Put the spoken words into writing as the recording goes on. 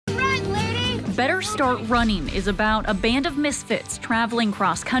Better Start Running is about a band of misfits traveling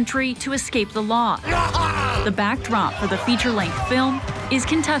cross-country to escape the law. The backdrop for the feature-length film is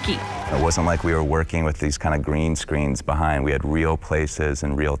Kentucky. It wasn't like we were working with these kind of green screens behind. We had real places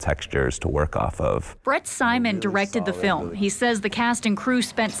and real textures to work off of. Brett Simon directed the film. He says the cast and crew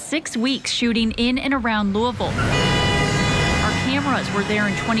spent 6 weeks shooting in and around Louisville. Our cameras were there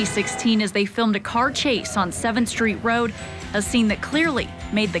in 2016 as they filmed a car chase on 7th Street Road, a scene that clearly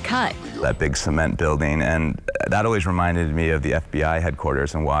made the cut. That big cement building, and that always reminded me of the FBI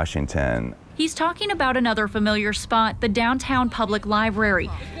headquarters in Washington. He's talking about another familiar spot, the downtown public library.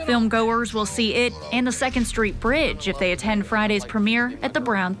 Filmgoers will see it and the 2nd Street Bridge if they attend Friday's premiere at the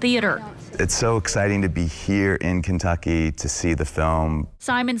Brown Theater. It's so exciting to be here in Kentucky to see the film.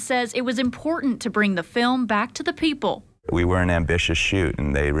 Simon says it was important to bring the film back to the people. We were an ambitious shoot,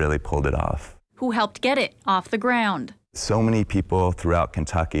 and they really pulled it off. Who helped get it off the ground. So many people throughout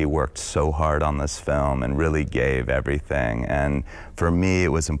Kentucky worked so hard on this film and really gave everything. And for me, it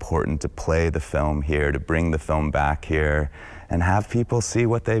was important to play the film here, to bring the film back here, and have people see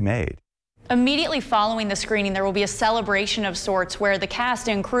what they made. Immediately following the screening, there will be a celebration of sorts where the cast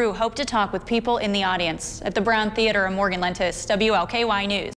and crew hope to talk with people in the audience. At the Brown Theater in Morgan Lentis, WLKY News.